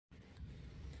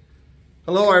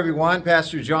Hello everyone,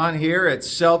 Pastor John here at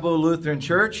Selbu Lutheran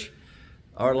Church,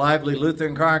 our lively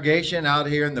Lutheran congregation out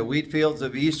here in the wheat fields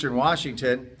of eastern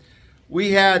Washington.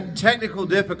 We had technical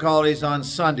difficulties on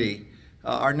Sunday.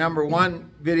 Our number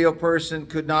one video person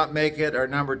could not make it, our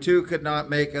number two could not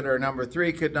make it, our number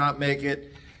three could not make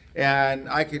it, and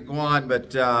I could go on,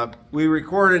 but we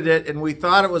recorded it and we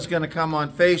thought it was going to come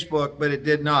on Facebook, but it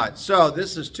did not. So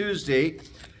this is Tuesday,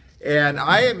 and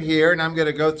I am here and I'm going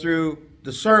to go through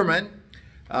the sermon.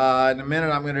 In a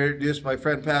minute, I'm going to introduce my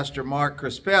friend Pastor Mark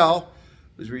Crispell,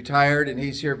 who's retired, and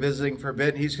he's here visiting for a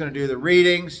bit. He's going to do the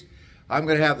readings. I'm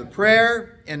going to have the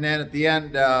prayer, and then at the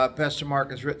end, Pastor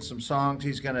Mark has written some songs.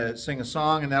 He's going to sing a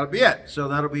song, and that'll be it. So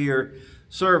that'll be your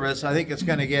service. I think it's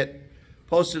going to get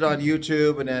posted on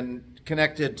YouTube and then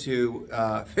connected to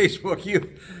Facebook.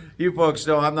 You folks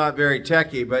know I'm not very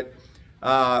techy, but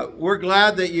we're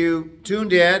glad that you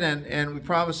tuned in, and we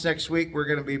promise next week we're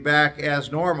going to be back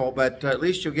as normal, but at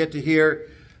least you'll get to hear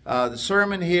the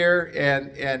sermon here,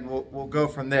 and we'll go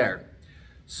from there.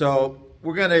 So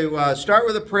we're going to start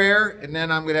with a prayer, and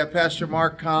then I'm going to have Pastor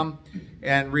Mark come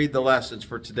and read the lessons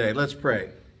for today. Let's pray.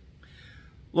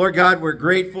 Lord God, we're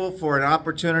grateful for an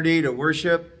opportunity to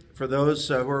worship. For those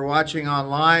who are watching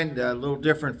online, a little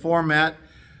different format,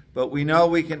 but we know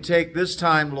we can take this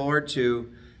time, Lord,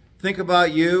 to think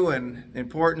about you and the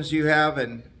importance you have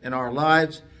in our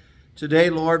lives. Today,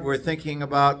 Lord, we're thinking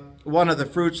about one of the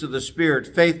fruits of the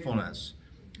Spirit, faithfulness.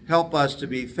 Help us to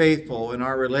be faithful in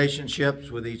our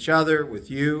relationships with each other, with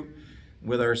you,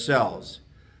 with ourselves.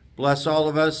 Bless all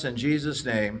of us in Jesus'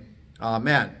 name.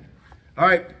 Amen. All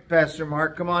right, Pastor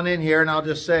Mark, come on in here and I'll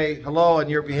just say hello on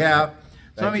your behalf.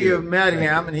 Some of you have met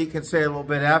him and he can say a little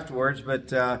bit afterwards,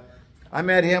 but I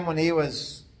met him when he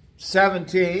was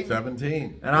 17. And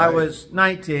right. I was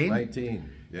 19.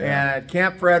 Yeah. And at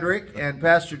Camp Frederick, and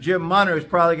Pastor Jim Munner is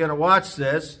probably going to watch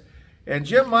this. And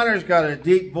Jim Munner's got a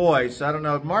deep voice. I don't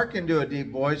know if Mark can do a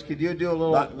deep voice. Could you do a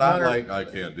little? Not like I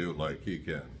can't do it like he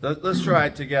can. Let's try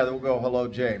it together. We'll go, hello,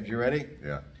 James. You ready?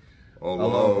 Yeah.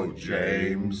 Hello,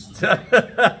 James.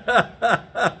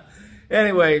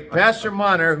 Anyway, Pastor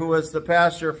Munner, who was the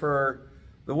pastor for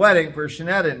the wedding for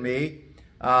Shanette and me,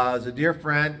 is a dear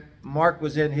friend. Mark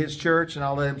was in his church, and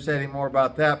I'll let him say any more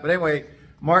about that. But anyway,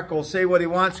 Mark will say what he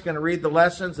wants, going to read the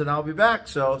lessons, and I'll be back,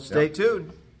 so stay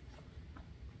tuned.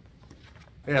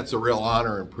 Yeah, it's a real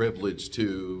honor and privilege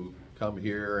to come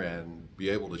here and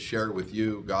be able to share with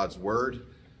you God's Word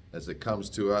as it comes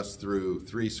to us through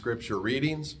 3 scripture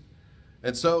readings.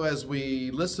 And so as we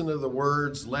listen to the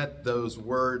words, let those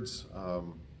words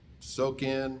soak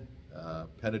in,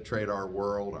 penetrate our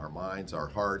world, our minds, our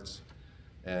hearts,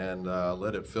 and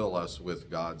let it fill us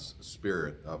with God's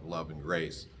Spirit of love and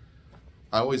grace.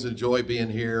 I always enjoy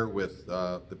being here with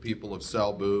the people of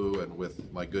Selbu and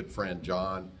with my good friend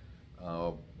John.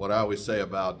 What I always say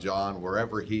about John,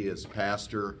 wherever he is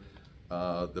pastor,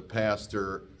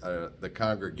 the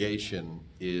congregation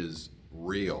is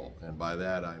real. And by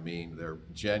that I mean they're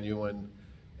genuine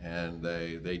and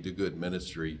they do good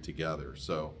ministry together.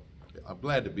 So I'm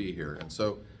glad to be here. And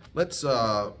so let's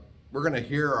we're going to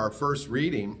hear our first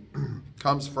reading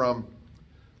comes from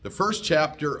the first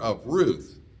chapter of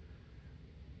Ruth.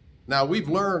 Now, we've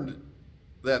learned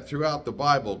that throughout the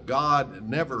Bible, God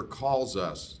never calls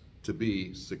us to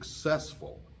be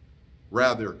successful.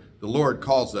 Rather, the Lord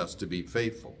calls us to be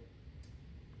faithful.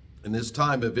 In this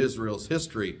time of Israel's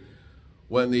history,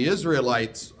 when the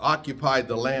Israelites occupied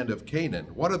the land of Canaan,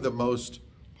 one of the most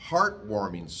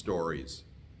heartwarming stories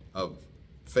of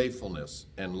faithfulness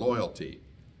and loyalty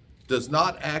does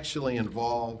not actually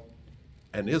involve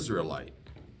an Israelite,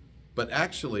 but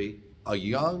actually a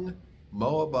young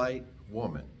Moabite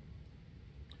woman.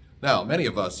 Now, many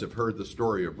of us have heard the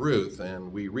story of Ruth,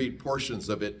 and we read portions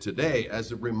of it today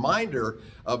as a reminder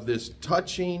of this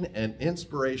touching and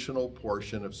inspirational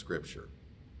portion of Scripture.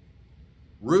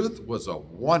 Ruth was a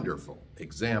wonderful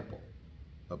example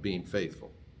of being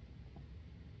faithful.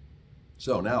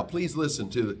 So now please listen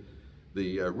to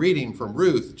the reading from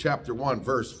Ruth chapter 1,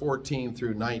 verse 14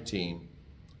 through 19,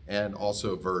 and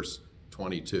also verse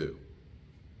 22.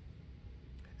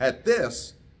 At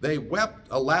this, they wept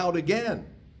aloud again.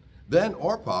 Then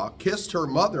Orpah kissed her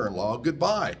mother-in-law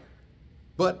goodbye,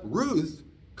 but Ruth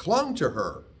clung to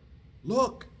her.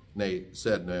 Look,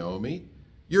 said Naomi,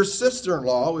 your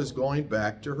sister-in-law is going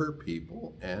back to her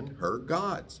people and her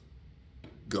gods.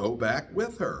 Go back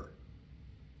with her.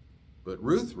 But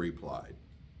Ruth replied,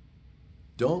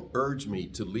 don't urge me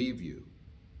to leave you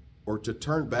or to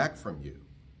turn back from you.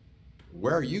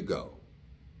 Where you go,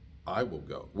 I will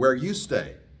go. Where you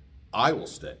stay, I will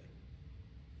stay.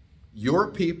 Your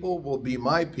people will be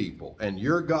my people, and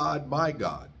your God my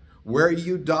God. Where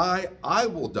you die, I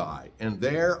will die, and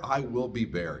there I will be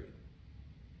buried.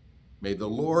 May the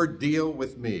Lord deal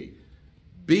with me,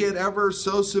 be it ever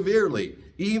so severely,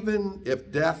 even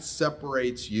if death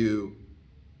separates you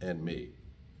and me."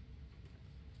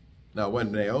 Now,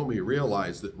 when Naomi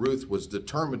realized that Ruth was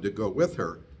determined to go with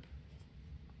her,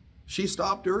 she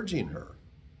stopped urging her.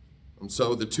 And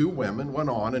so the two women went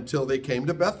on until they came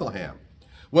to Bethlehem.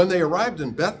 When they arrived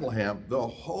in Bethlehem, the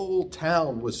whole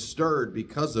town was stirred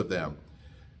because of them.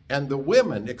 And the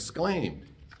women exclaimed,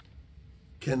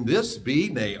 "Can this be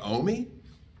Naomi?"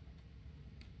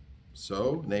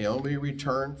 So Naomi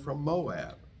returned from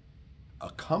Moab,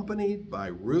 accompanied by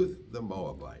Ruth the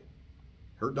Moabite,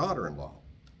 her daughter-in-law,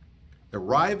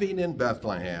 arriving in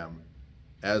Bethlehem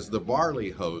as the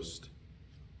barley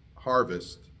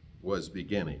harvest was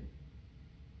beginning.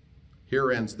 Here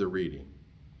ends the reading.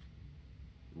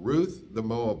 Ruth the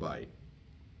Moabite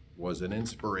was an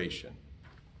inspiration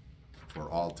for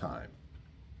all time.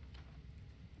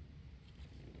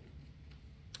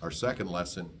 Our second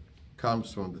lesson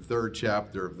comes from the 3rd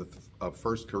chapter of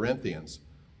 1 Corinthians.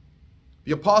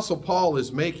 The Apostle Paul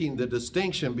is making the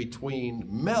distinction between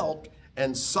milk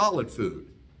and solid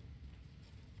food.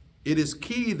 It is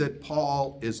key that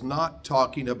Paul is not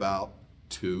talking about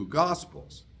two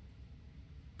gospels.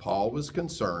 Paul was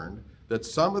concerned that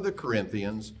some of the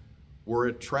Corinthians were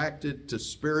attracted to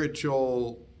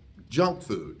spiritual junk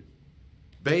food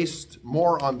based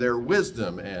more on their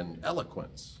wisdom and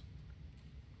eloquence.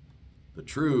 The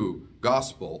true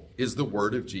gospel is the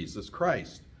word of Jesus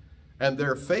Christ, and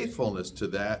their faithfulness to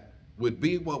that would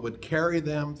be what would carry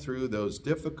them through those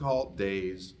difficult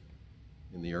days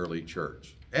in the early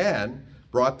church and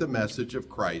brought the message of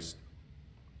Christ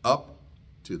up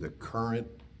to the current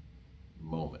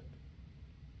moment.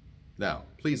 Now,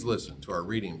 please listen to our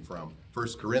reading from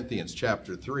 1 Corinthians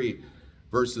chapter 3,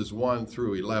 verses 1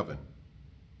 through 11.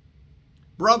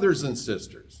 "Brothers and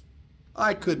sisters,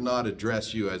 I could not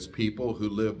address you as people who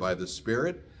live by the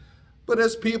Spirit, but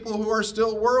as people who are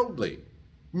still worldly,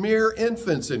 mere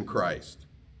infants in Christ.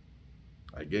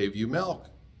 I gave you milk,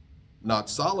 not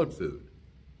solid food,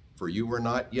 for you were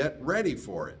not yet ready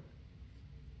for it.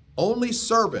 Only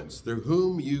servants through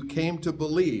whom you came to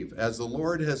believe, as the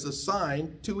Lord has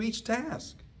assigned to each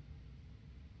task.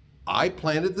 I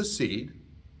planted the seed,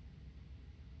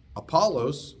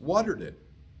 Apollos watered it,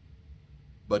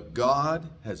 but God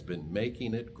has been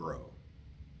making it grow.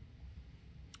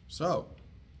 So,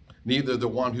 neither the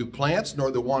one who plants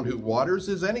nor the one who waters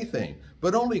is anything,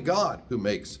 but only God who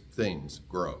makes things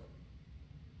grow.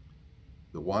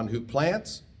 The one who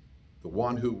plants, the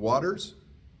one who waters,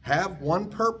 have one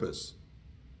purpose,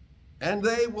 and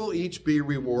they will each be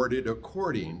rewarded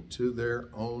according to their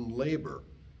own labor.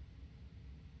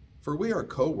 For we are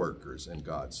co-workers in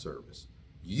God's service.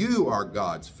 You are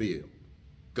God's field,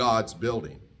 God's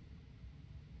building.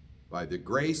 By the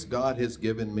grace God has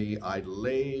given me, I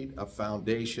laid a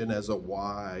foundation as a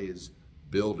wise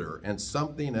builder, and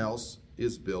something else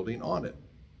is building on it.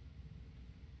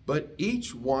 But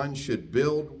each one should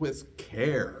build with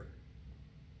care,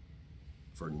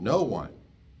 for no one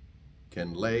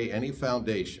can lay any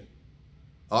foundation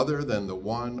other than the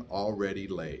one already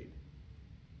laid,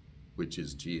 which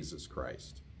is Jesus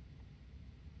Christ."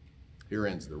 Here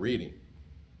ends the reading.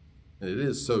 And it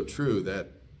is so true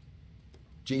that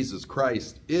Jesus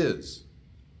Christ is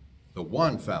the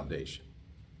one foundation,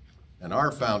 and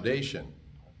our foundation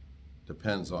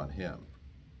depends on him.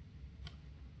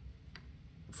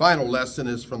 The final lesson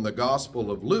is from the Gospel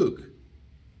of Luke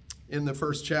in the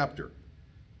 1st chapter.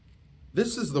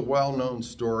 This is the well-known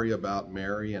story about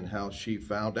Mary and how she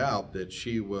found out that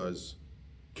she was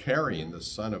carrying the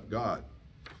Son of God.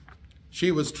 She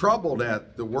was troubled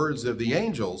at the words of the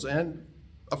angels and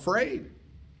afraid.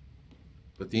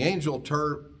 But the angel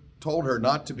told her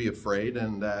not to be afraid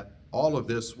and that all of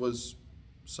this was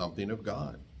something of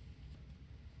God.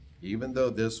 Even though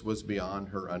this was beyond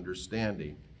her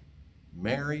understanding,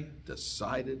 Mary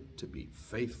decided to be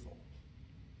faithful.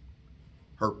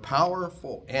 Her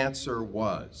powerful answer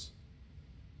was,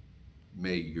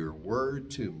 "May your word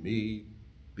to me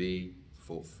be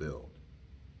fulfilled."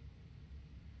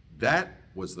 That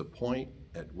was the point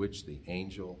at which the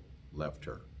angel left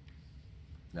her.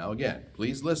 Now again,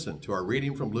 please listen to our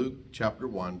reading from Luke chapter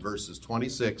 1, verses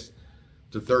 26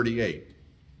 to 38.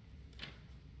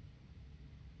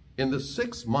 In the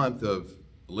 6th month of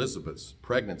Elizabeth's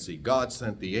pregnancy, God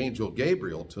sent the angel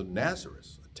Gabriel to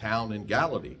Nazareth, a town in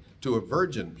Galilee, to a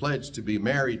virgin pledged to be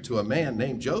married to a man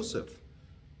named Joseph,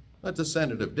 a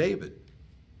descendant of David.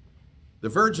 The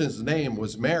virgin's name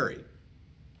was Mary.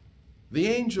 The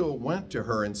angel went to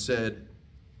her and said,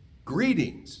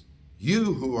 "Greetings,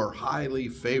 you who are highly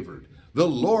favored. The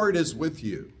Lord is with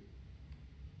you."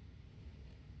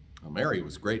 Well, Mary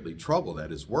was greatly troubled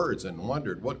at his words and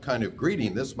wondered what kind of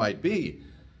greeting this might be.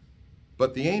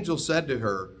 But the angel said to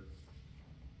her,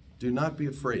 "Do not be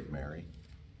afraid, Mary.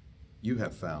 You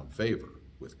have found favor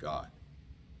with God.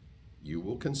 You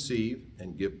will conceive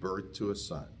and give birth to a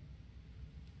son,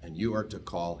 and you are to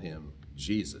call him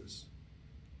Jesus.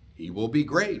 He will be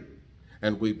great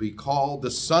and will be called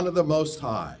the Son of the Most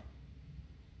High.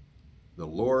 The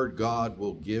Lord God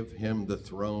will give him the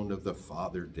throne of the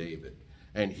father David,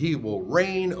 and he will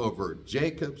reign over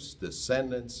Jacob's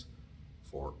descendants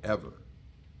forever.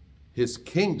 His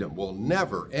kingdom will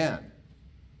never end."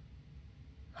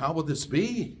 "How will this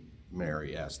be?"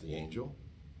 Mary asked the angel,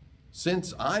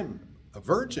 "since I'm a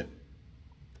virgin?"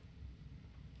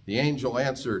 The angel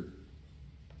answered,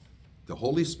 "The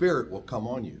Holy Spirit will come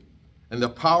on you, and the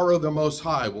power of the Most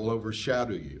High will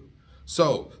overshadow you.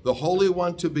 So the Holy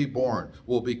One to be born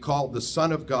will be called the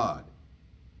Son of God.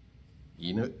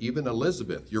 Even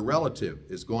Elizabeth, your relative,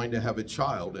 is going to have a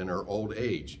child in her old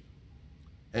age.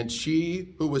 And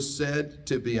she who was said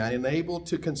to be unable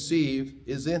to conceive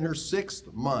is in her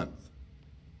 6th month.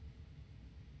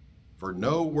 For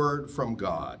no word from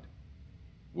God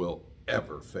will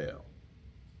ever fail."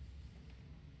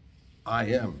 "I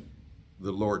am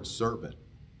the Lord's servant,"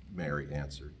 Mary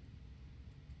answered.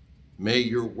 "May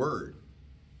your word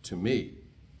to me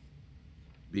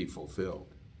be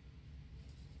fulfilled."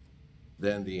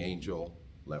 Then the angel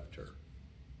left her.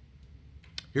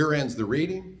 Here ends the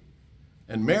reading.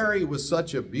 And Mary was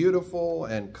such a beautiful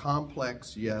and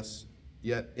complex, yes,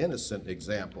 yet innocent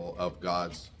example of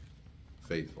God's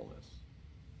faithfulness.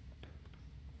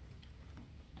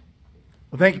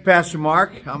 Well, thank you, Pastor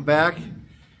Mark. I'm back.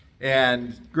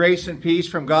 And grace and peace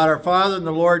from God our Father and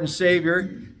the Lord and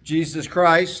Savior, Jesus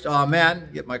Christ. Amen.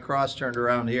 Get my cross turned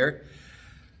around here.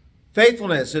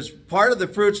 Faithfulness is part of the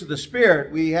fruits of the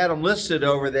Spirit. We had them listed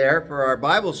over there for our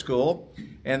Bible school,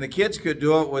 and the kids could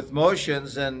do it with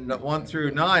motions and 1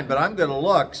 through 9, but I'm going to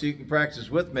look so you can practice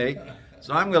with me.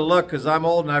 So I'm going to look because I'm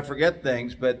old and I forget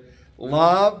things, but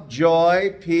love,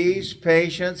 joy, peace,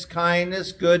 patience,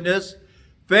 kindness, goodness,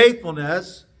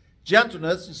 faithfulness,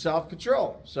 gentleness, and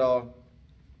self-control. So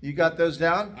you got those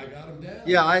down? I got them down.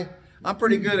 Yeah, I'm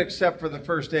pretty good except for the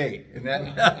first 8. And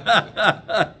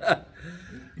that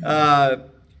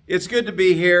it's good to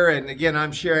be here, and again,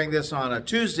 I'm sharing this on a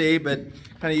Tuesday, but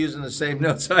kind of using the same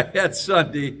notes I had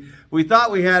Sunday. We thought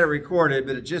we had it recorded,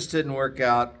 but it just didn't work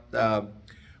out.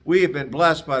 We have been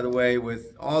blessed, by the way,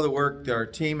 with all the work that our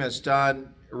team has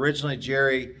done. Originally,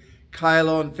 Jerry,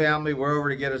 Kylo, and family were over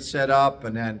to get it set up,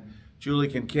 and then Julie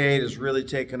Kincaid has really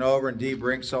taken over, and Dee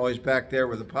Brink's always back there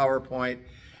with a PowerPoint,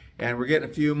 and we're getting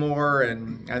a few more,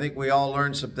 and I think we all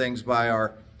learned some things by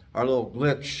our little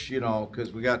glitch, you know,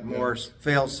 because we got more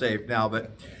fail-safe now.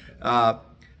 But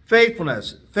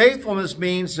faithfulness. Faithfulness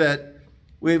means that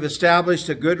we've established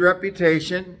a good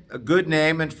reputation, a good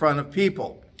name in front of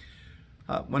people.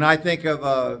 When I think of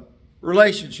a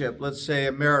relationship, let's say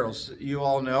a marital, you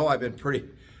all know I've been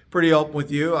pretty open with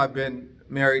you. I've been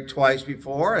married twice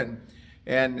before,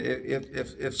 and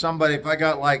if I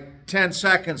got like 10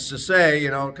 seconds to say, you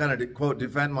know, kind of quote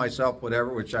defend myself,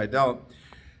 whatever, which I don't.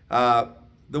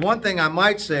 The one thing I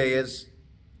might say is,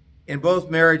 in both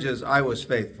marriages, I was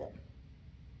faithful.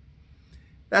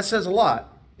 That says a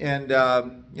lot. And,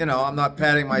 you know, I'm not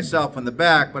patting myself on the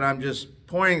back, but I'm just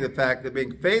pointing the fact that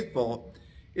being faithful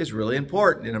is really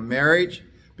important. In a marriage,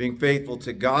 being faithful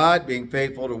to God, being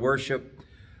faithful to worship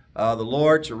the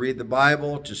Lord, to read the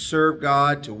Bible, to serve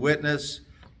God, to witness,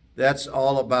 that's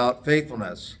all about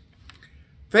faithfulness.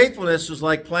 Faithfulness is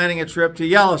like planning a trip to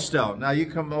Yellowstone. Now, you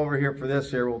come over here for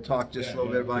this here. We'll talk just a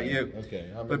little bit about you. Okay.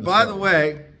 But by the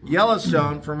way,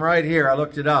 Yellowstone, from right here, I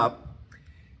looked it up,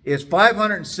 is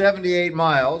 578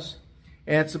 miles,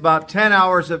 and it's about 10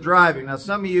 hours of driving. Now,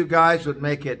 some of you guys would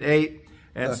make it 8,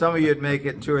 and some of you would make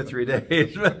it in 2 or 3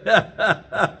 days.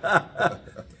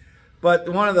 But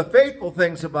one of the faithful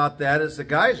things about that is the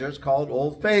geyser is called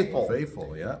Old Faithful.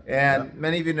 Faithful, yeah. And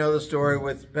many of you know the story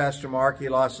with Pastor Mark. He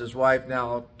lost his wife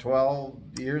now 12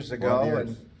 years ago. 12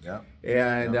 years.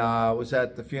 And was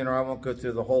at the funeral. I won't go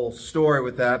through the whole story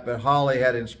with that, but Holly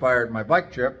had inspired my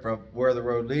bike trip from Where the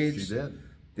Road Leads. She did.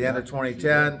 The end of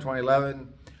 2010, 2011.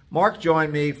 Mark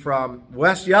joined me from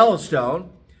West Yellowstone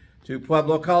to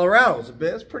Pueblo, Colorado. It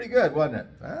was pretty good, wasn't it?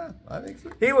 I think so.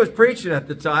 He was preaching at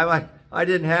the time. I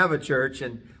didn't have a church,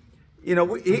 and you know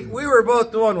we were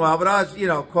both doing well, but I was, you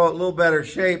know, quote, a little better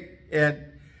shape, and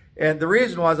the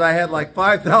reason was I had like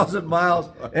 5,000 miles,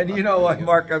 and you know what,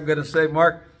 Mark, I'm going to say,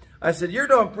 Mark, I said, you're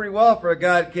doing pretty well for a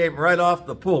guy that came right off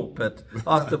the pulpit.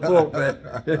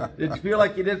 Did you feel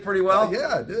like you did pretty well?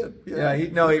 Yeah, I did. Yeah, he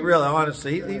really,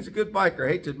 honestly, he's a good biker.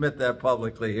 I hate to admit that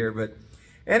publicly here, but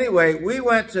anyway, we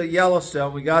went to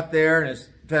Yellowstone. We got there, and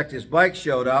in fact, his bike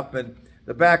showed up, and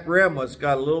the back rim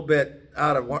got a little bit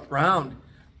out of round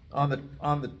on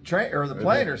the train or the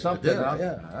plane or something.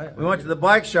 We went to the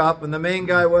bike shop, and the main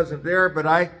guy wasn't there, but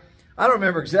I don't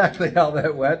remember exactly how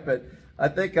that went, but I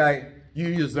think you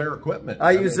used their equipment.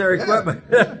 I used their equipment.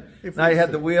 And I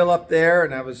had the wheel up there,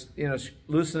 and I was,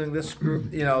 loosening this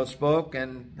screw, spoke.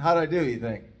 And how did I do, you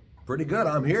think? Pretty good.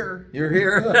 I'm here. You're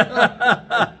here.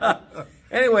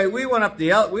 Anyway, we went up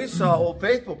we saw Old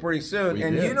Faithful pretty soon. We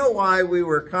and did. You know why we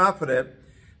were confident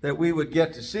that we would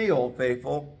get to see Old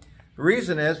Faithful? The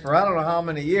reason is, for I don't know how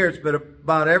many years, but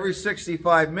about every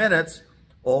 65 minutes,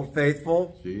 Old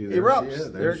Faithful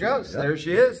erupts. There it goes. There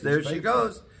she is. There she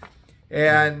goes.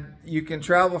 And you can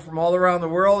travel from all around the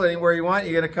world, anywhere you want.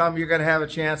 You're going to come, you're going to have a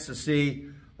chance to see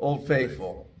Old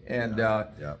Faithful. And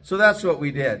so that's what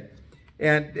we did.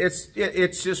 And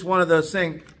it's just one of those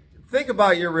things. Think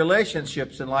about your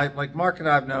relationships in life. Like Mark and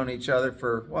I have known each other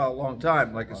for, a long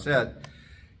time, like I said.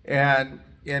 And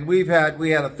we had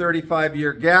a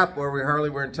 35-year gap where we hardly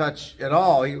were in touch at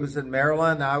all. He was in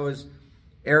Maryland, I was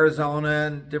Arizona,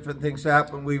 and different things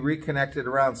happened. We reconnected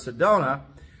around Sedona.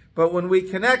 But when we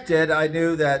connected, I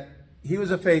knew that he was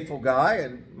a faithful guy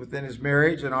and within his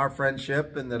marriage and our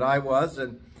friendship, and that I was.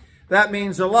 And that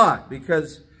means a lot,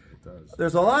 because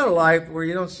there's a lot of life where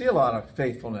you don't see a lot of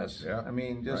faithfulness. Yeah. I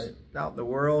mean, just out in the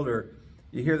world, or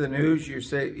you hear the news, you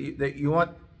say that you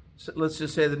want, let's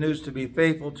just say, the news to be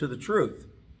faithful to the truth.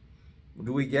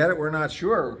 Do we get it? We're not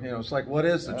sure. It's like, what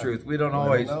is the truth? We don't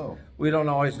always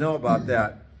know about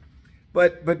that.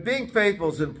 But being faithful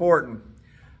is important.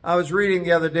 I was reading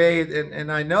the other day,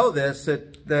 and I know this,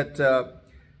 that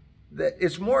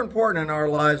it's more important in our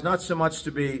lives not so much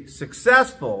to be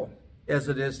successful as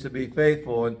it is to be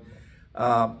faithful. And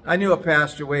I knew a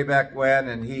pastor way back when,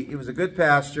 and he was a good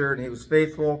pastor, and he was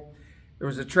faithful. There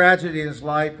was a tragedy in his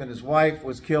life, and his wife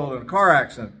was killed in a car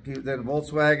accident. He was in a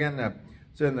Volkswagen,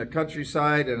 was in the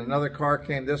countryside, and another car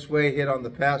came this way, hit on the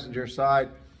passenger side.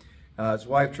 His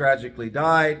wife tragically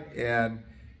died, and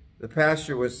the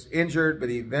pastor was injured, but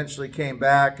he eventually came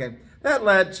back, and that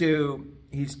led to,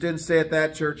 he didn't stay at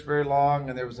that church very long,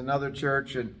 and there was another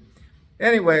church, and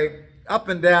anyway, up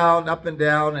and down,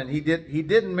 and he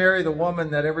didn't marry the woman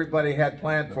that everybody had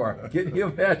planned for him. Can you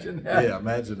imagine that? Yeah,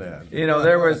 imagine that.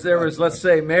 There was let's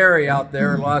say Mary out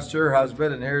there lost her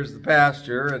husband, and here's the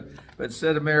pastor, but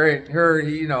instead of marrying her,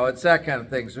 it's that kind of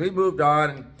thing. So he moved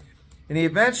on, and he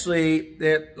eventually, they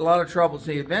had a lot of troubles.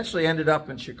 He eventually ended up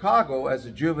in Chicago as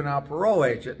a juvenile parole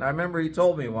agent. And I remember he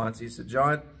told me once, he said,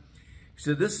 John,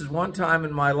 this is one time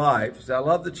in my life. He said, I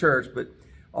love the church, but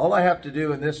all I have to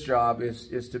do in this job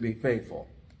is to be faithful.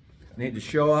 I need to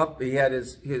show up. He had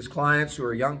his clients who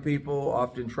are young people,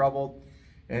 often troubled.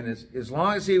 And as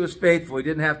long as he was faithful, he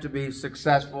didn't have to be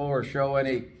successful or show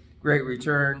any great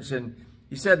returns. And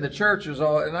he said the church was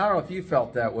all, and I don't know if you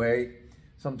felt that way.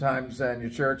 Sometimes in your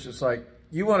church, it's like,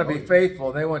 you want to be faithful,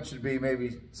 and they want you to be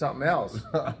maybe something else.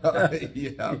 Yeah,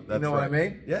 you know what I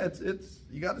mean? Yeah, it's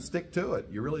you got to stick to it.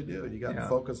 You really do. You got to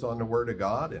focus on the Word of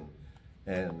God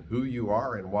and who you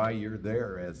are and why you're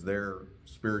there as their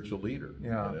spiritual leader.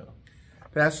 Yeah.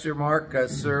 Pastor Mark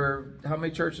served how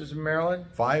many churches in Maryland?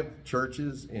 5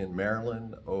 churches in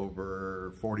Maryland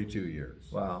over 42 years.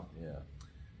 Wow. Yeah.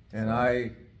 And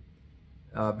I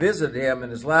visited him in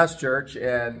his last church,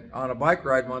 and on a bike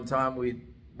ride one time, we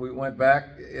went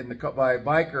back by a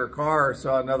bike or a car,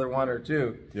 saw another one or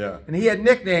two. Yeah. And he had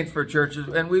nicknames for churches,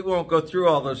 and we won't go through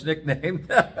all those nicknames.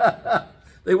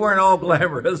 They weren't all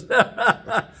glamorous.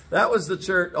 That was the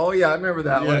church. Oh yeah, I remember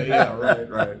that one. Yeah,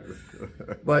 right.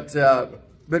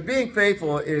 But being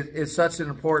faithful is such an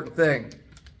important thing.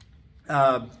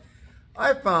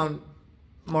 I found,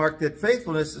 Mark, that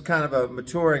faithfulness is kind of a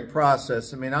maturing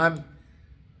process. I mean,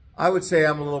 I would say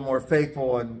I'm a little more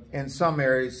faithful in some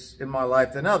areas in my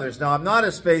life than others. Now, I'm not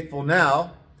as faithful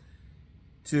now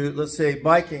to, let's say,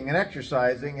 biking and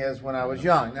exercising as when I was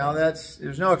young. Now,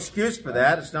 there's no excuse for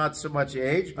that. It's not so much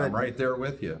age, but I'm right there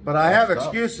with you. But I have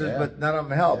excuses, but none of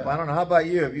them help. Yeah. I don't know. How about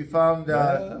you? Have you found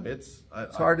it's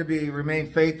hard to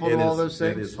remain faithful to all those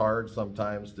things? It is hard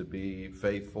sometimes to be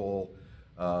faithful.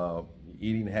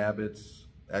 Eating habits,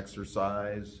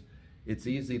 exercise. It's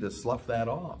easy to slough that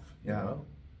off. You know?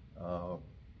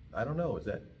 I don't know. Is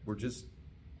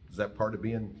that part of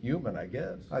being human? I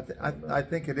guess. I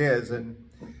think it is, and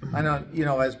I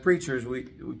know. As preachers, we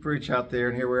preach out there,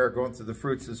 and here we are going through the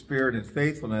fruits of the Spirit and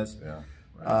faithfulness. Yeah.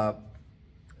 Right.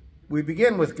 we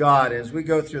begin with God. As we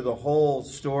go through the whole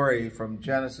story from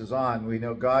Genesis on, we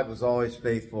know God was always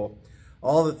faithful.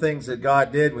 All the things that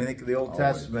God did, we think of the Old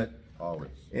Testament.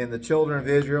 Always. In the children of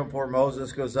Israel, poor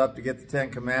Moses goes up to get the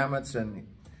 10 Commandments, and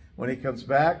when he comes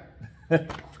back,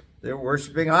 they were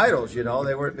worshiping idols, you know.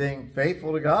 They weren't being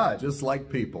faithful to God. Just like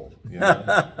people. You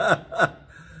know?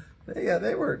 Yeah,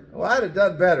 they were. Well, I'd have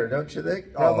done better, don't you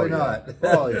think? Probably not.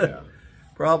 Oh, yeah.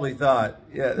 Probably thought.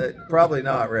 Yeah, probably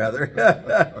not,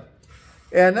 rather.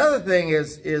 And another thing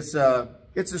is it's a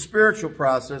spiritual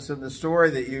process, and the story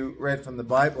that you read from the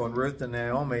Bible in Ruth and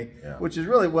Naomi, which is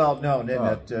really well known,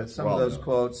 isn't it? Some of those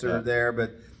quotes are there,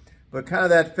 but kind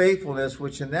of that faithfulness,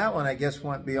 which in that one, I guess,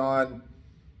 went beyond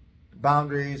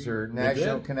boundaries or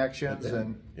national connections.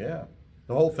 And yeah,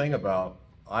 the whole thing about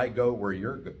I go where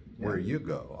you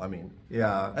go. I mean,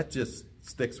 that just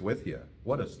sticks with you.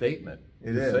 What a statement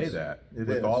to say that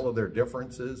with all of their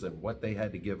differences and what they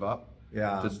had to give up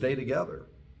to stay together,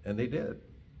 and they did.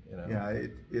 You know? Yeah,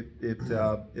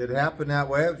 it happened that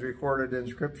way. It was recorded in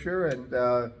Scripture,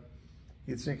 and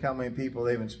you'd think how many people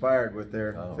they've inspired with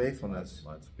their faithfulness.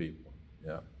 Lots of people.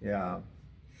 Yeah.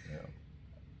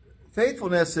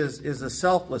 Faithfulness is a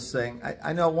selfless thing.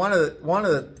 I know one of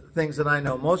the things that I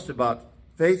know most about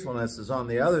faithfulness is on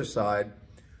the other side.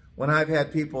 When I've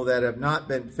had people that have not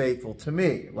been faithful to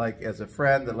me, like as a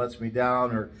friend that lets me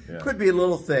down, or could be a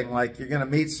little thing like you're going to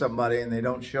meet somebody and they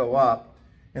don't show up,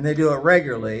 and they do it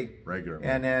regularly,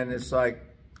 and then it's like,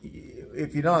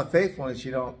 if you don't have faithfulness,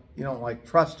 you don't like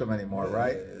trust them anymore,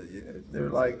 right? They're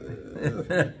like,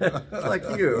 like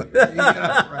you,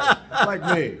 like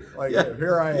me, like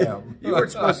here I am. You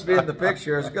weren't supposed to be in the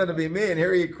picture. It's going to be me, and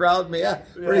here you crowd me out.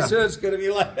 Pretty soon it's going to be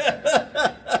like,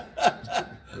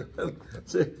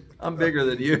 see, I'm bigger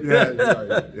than you.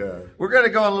 We're going to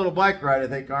go on a little bike ride, I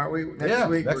think, aren't we? Next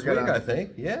week, I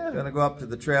think. Going to go up to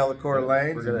the trail of Coeur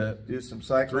d'Alene. We're going to do some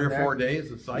cycling. 3 or 4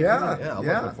 days of cycling. I'm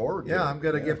looking forward to it. I'm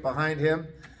going to get behind him.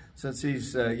 Since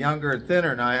he's younger and thinner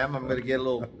than I am, I'm going to get a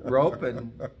little rope.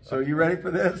 And so, are you ready for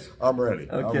this? I'm ready.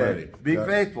 Okay. I'm ready. Be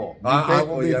faithful. I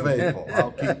will be faithful.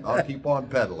 I'll keep on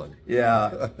pedaling.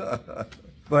 Yeah.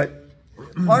 But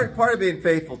part of being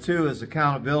faithful too is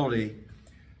accountability.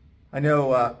 I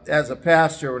know as a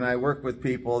pastor, when I work with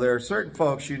people, there are certain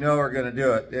folks you know are going to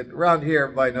do it. Around here,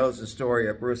 everybody knows the story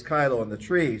of Bruce Kylo and the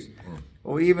trees.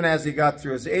 Well, even as he got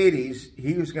through his 80s,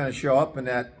 he was going to show up in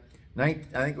that, I think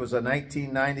it was a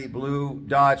 1990 blue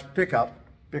Dodge pickup,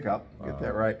 get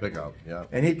that right? Pickup, yeah.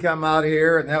 And he'd come out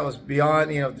here, and that was beyond,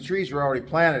 the trees were already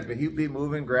planted, but he'd be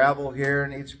moving gravel here,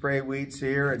 and he'd spray weeds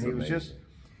here, and he was just,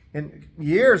 and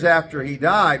years after he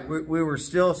died, we were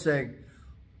still saying,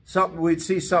 we'd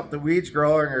see the weeds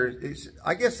growing, or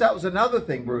I guess that was another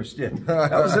thing Bruce did.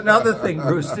 That was another thing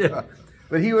Bruce did.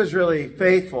 But he was really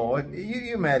faithful, and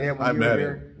you met him when you were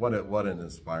here. What an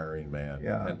inspiring man.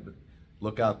 Yeah. And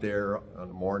look out there on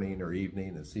the morning or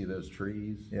evening and see those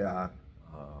trees. Yeah.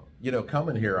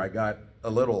 Coming here, I got a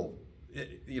little,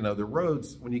 the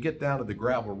roads, when you get down to the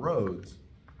gravel roads,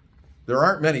 there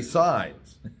aren't many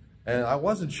signs. And I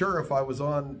wasn't sure if I was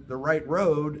on the right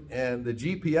road, and the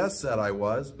GPS said I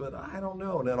was, but I don't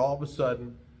know. And then all of a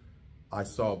sudden, I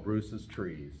saw Bruce's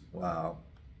trees. Wow.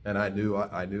 And I knew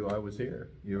I was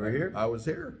here. You were here? I was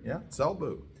here. Yeah.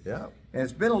 Selbu. Yeah. And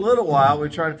it's been a little while. We're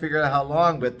trying to figure out how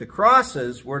long, but the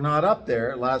crosses were not up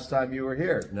there last time you were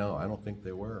here. No, I don't think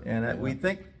they were. And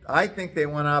I think they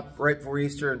went up right before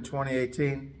Easter in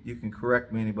 2018. You can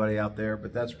correct me, anybody out there,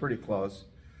 but that's pretty close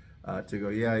to go,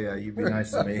 yeah, you'd be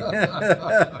nice to me.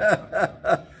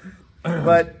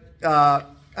 But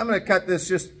I'm going to cut this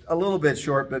just a little bit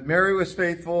short, but Mary was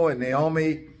faithful, and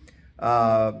Naomi,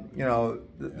 and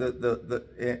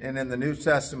in the New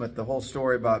Testament, the whole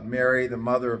story about Mary, the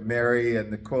mother of Mary,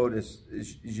 and the quote is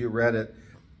as you read it,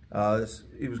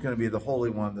 he was going to be the Holy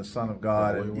One, the Son of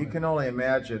God. And you can only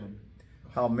imagine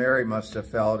how Mary must have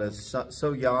felt as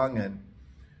so young, and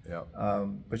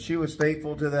but she was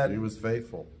faithful to that. She was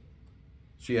faithful.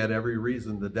 She had every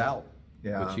reason to doubt,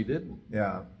 but she didn't.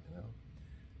 Yeah.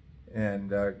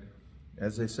 And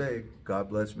as they say, God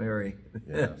bless Mary.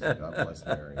 Yes, God bless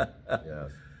Mary.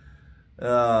 Yes.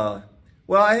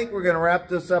 Well, I think we're going to wrap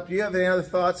this up. Do you have any other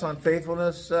thoughts on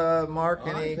faithfulness, Mark?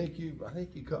 I think you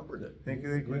covered it. Think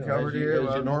we covered it here?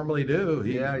 As you normally do.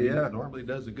 He normally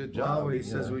does a good job. Well, he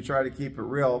says we try to keep it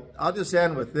real. I'll just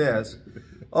end with this.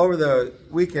 Over the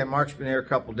weekend, Mark's been here a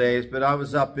couple days, but I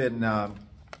was up in, I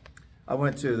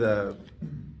went to the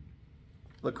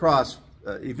lacrosse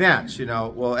events,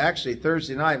 Well, actually,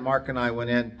 Thursday night, Mark and I went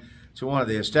in to one of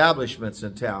the establishments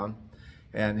in town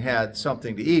and had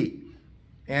something to eat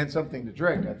and something to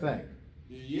drink, I think.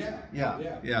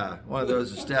 Yeah. One of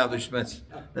those establishments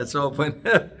that's open,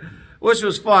 which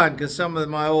was fun because some of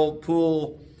my old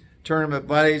pool tournament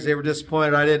buddies, they were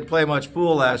disappointed I didn't play much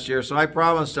pool last year, so I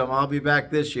promised them I'll be back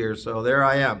this year. So there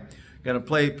I am, going to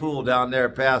play pool down there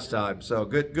at Pastime. So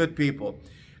good people.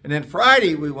 And then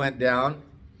Friday we went down,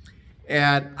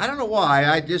 and I don't know why,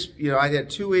 I had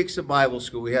 2 weeks of Bible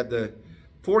school. We had the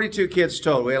 42 kids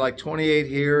total. We had like 28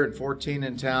 here and 14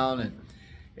 in town,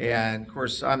 and of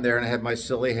course I'm there and I had my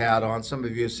silly hat on. Some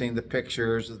of you have seen the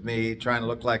pictures of me trying to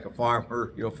look like a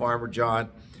farmer, Farmer John.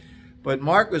 But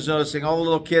Mark was noticing all the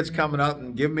little kids coming up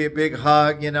and giving me a big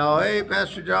hug, hey,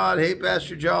 Pastor John, hey,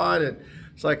 Pastor John. And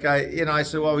it's like, I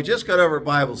said, well, we just got over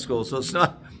Bible school, so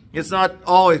it's not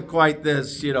always quite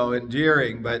this,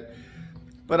 endearing. But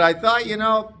I thought,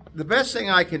 the best thing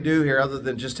I can do here, other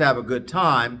than just have a good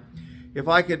time, if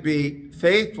I could be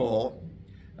faithful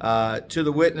to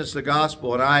the witness of the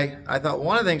gospel. And I thought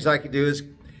one of the things I could do is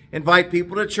invite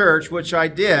people to church, which I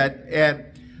did. And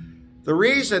the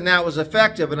reason that was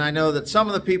effective, and I know that some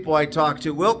of the people I talked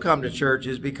to will come to church,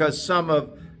 is because some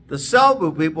of the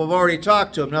Selbu people have already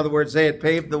talked to them. In other words, they had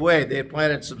paved the way. They had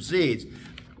planted some seeds.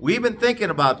 We've been thinking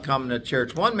about coming to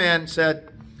church. One man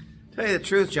said, tell you the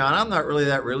truth, John, I'm not really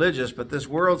that religious, but this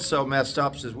world's so messed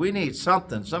up, says we need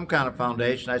something, some kind of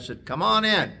foundation. I said, come on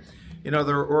in.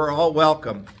 We're all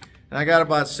welcome. And I got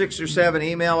about 6 or 7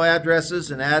 email addresses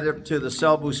and added them to the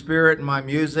Selbu spirit in my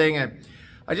musing. And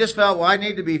I just felt, well, I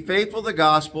need to be faithful to the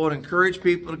gospel and encourage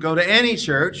people to go to any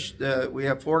church. We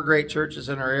have 4 great churches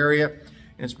in our area,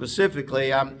 and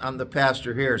specifically, I'm the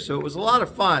pastor here. So it was a lot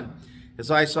of fun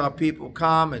as I saw people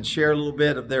come and share a little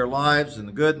bit of their lives and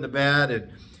the good and the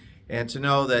bad, and to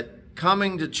know that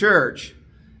coming to church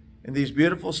in these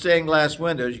beautiful stained glass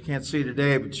windows, you can't see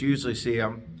today, but you usually see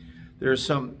them, there's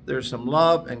some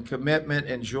love and commitment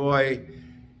and joy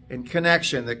and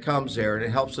connection that comes there, and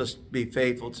it helps us be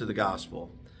faithful to the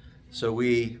gospel. So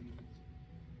I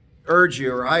urge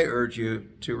you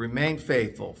to remain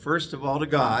faithful, first of all to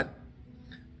God,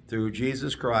 through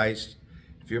Jesus Christ.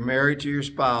 If you're married, to your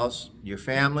spouse, your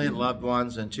family and loved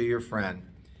ones, and to your friend.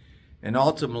 And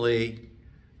ultimately,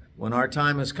 when our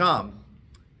time has come,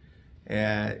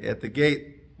 at the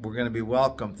gate, we're going to be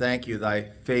welcome. Thank you, thy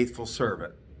faithful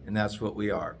servant. And that's what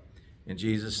we are. In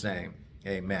Jesus' name,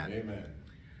 amen. Amen.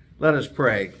 Let us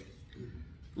pray.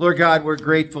 Lord God, we're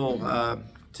grateful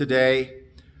today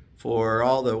for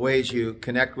all the ways you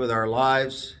connect with our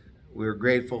lives. We're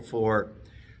grateful for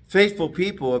faithful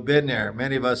people who have been there.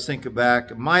 Many of us think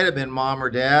back, it might have been mom or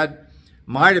dad,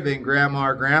 might have been grandma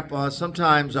or grandpa.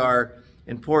 Sometimes our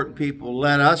important people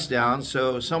let us down,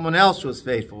 so someone else was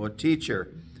faithful, a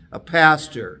teacher, a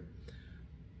pastor,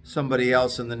 somebody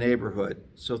else in the neighborhood.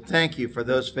 So thank you for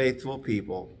those faithful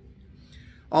people.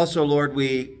 Also, Lord,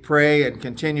 we pray and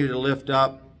continue to lift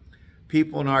up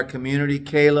people in our community.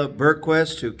 Caleb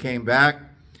Berquist, who came back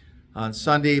on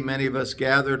Sunday. Many of us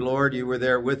gathered. Lord, you were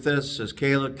there with us as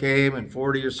Caleb came, and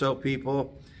 40 or so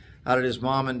people out of his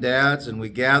mom and dad's, and we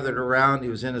gathered around. He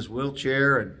was in his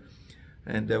wheelchair,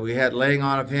 and we had laying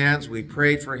on of hands. We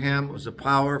prayed for him. It was a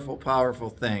powerful, powerful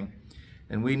thing.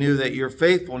 And we knew that your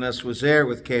faithfulness was there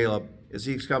with Caleb as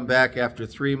he's come back after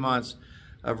 3 months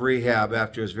of rehab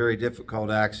after his very difficult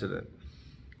accident.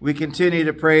 We continue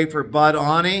to pray for Bud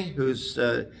Ani, who's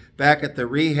back at the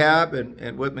rehab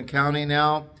in Whitman County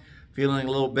now, feeling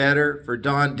a little better. For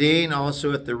Don Dean,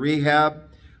 also at the rehab.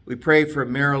 We pray for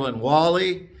Marilyn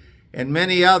Wally and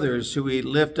many others who we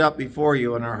lift up before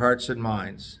you in our hearts and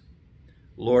minds.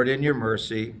 Lord, in your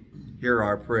mercy, hear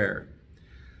our prayer.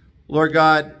 Lord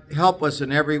God, help us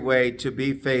in every way to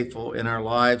be faithful in our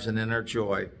lives and in our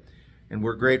joy. And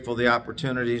we're grateful for the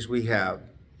opportunities we have.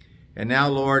 And now,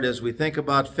 Lord, as we think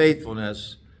about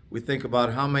faithfulness, we think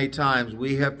about how many times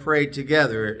we have prayed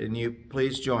together, and you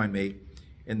please join me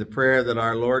in the prayer that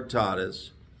our Lord taught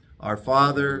us. Our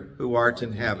Father, who art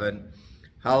in heaven,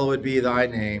 hallowed be thy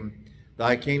name.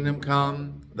 Thy kingdom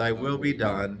come, thy will be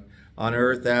done, on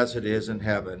earth as it is in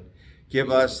heaven. Give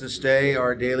us this day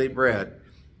our daily bread,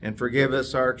 and forgive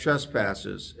us our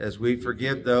trespasses, as we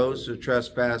forgive those who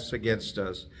trespass against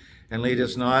us. And lead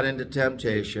us not into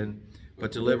temptation,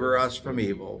 but deliver us from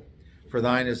evil. For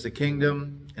thine is the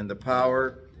kingdom, and the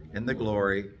power, and the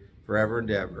glory, forever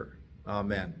and ever.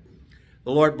 Amen.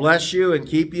 The Lord bless you and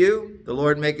keep you. The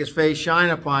Lord make his face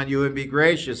shine upon you and be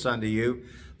gracious unto you.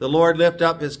 The Lord lift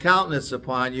up his countenance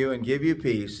upon you and give you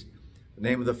peace. In the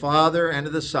name of the Father, and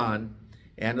of the Son,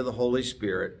 and of the Holy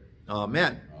Spirit.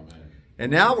 Amen.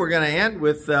 And now we're going to end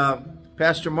with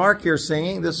Pastor Mark here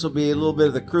singing. This will be a little bit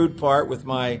of the crude part with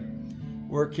my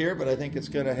work here, but I think it's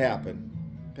going to happen.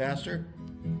 Pastor?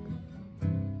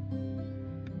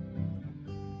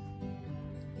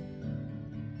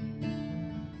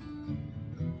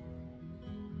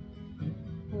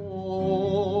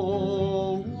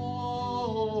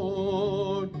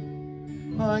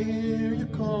 I hear you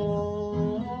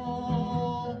call.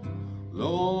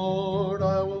 Lord,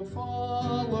 I will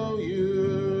follow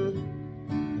you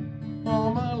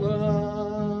all my life.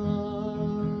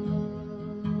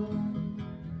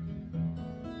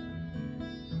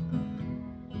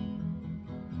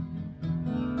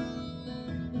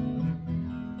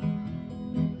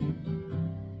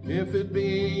 If it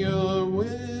be your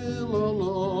will, O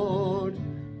Lord,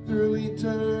 through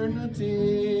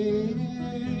eternity,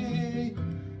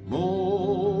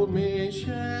 mold me,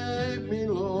 shape me,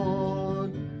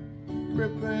 Lord,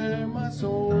 prepare my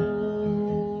soul.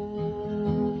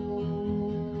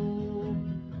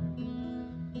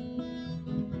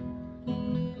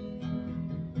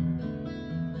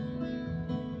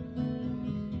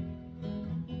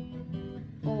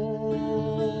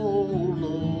 Oh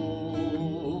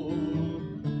Lord,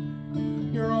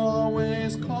 you're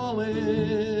always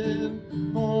calling,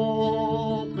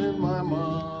 open my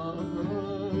mind,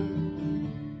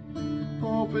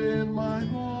 open my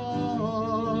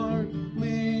heart,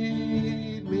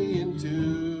 lead me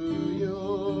into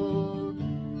your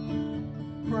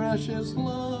precious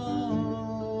love.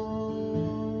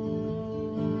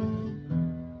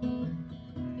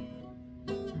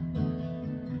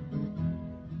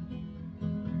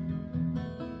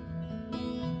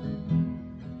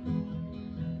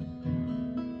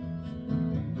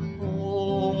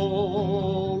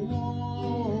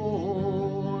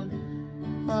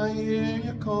 I hear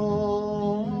you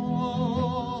call.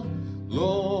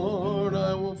 Lord,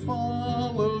 I will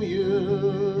follow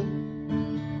you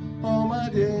all my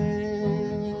days.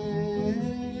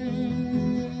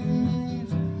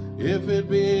 If it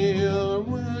be your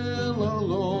will, O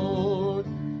Lord,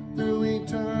 through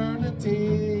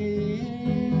eternity,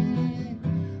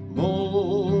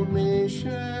 mold me,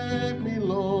 shape me,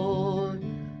 Lord,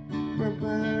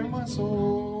 prepare my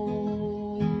soul.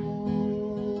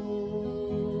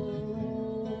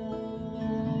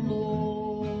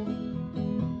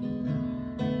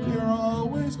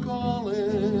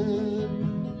 Calling,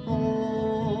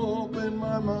 open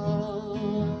my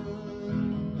mind,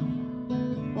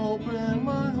 open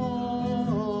my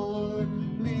heart,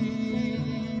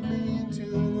 lead me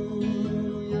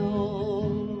into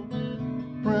your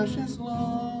precious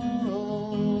love.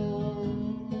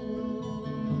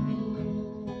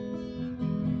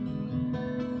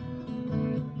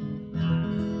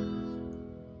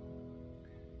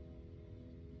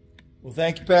 Well,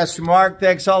 thank you, Pastor Mark.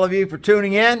 Thanks all of you for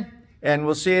tuning in, and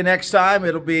we'll see you next time.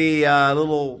 It'll be a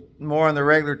little more on the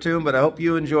regular tune, but I hope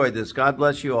you enjoyed this. God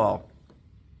bless you all.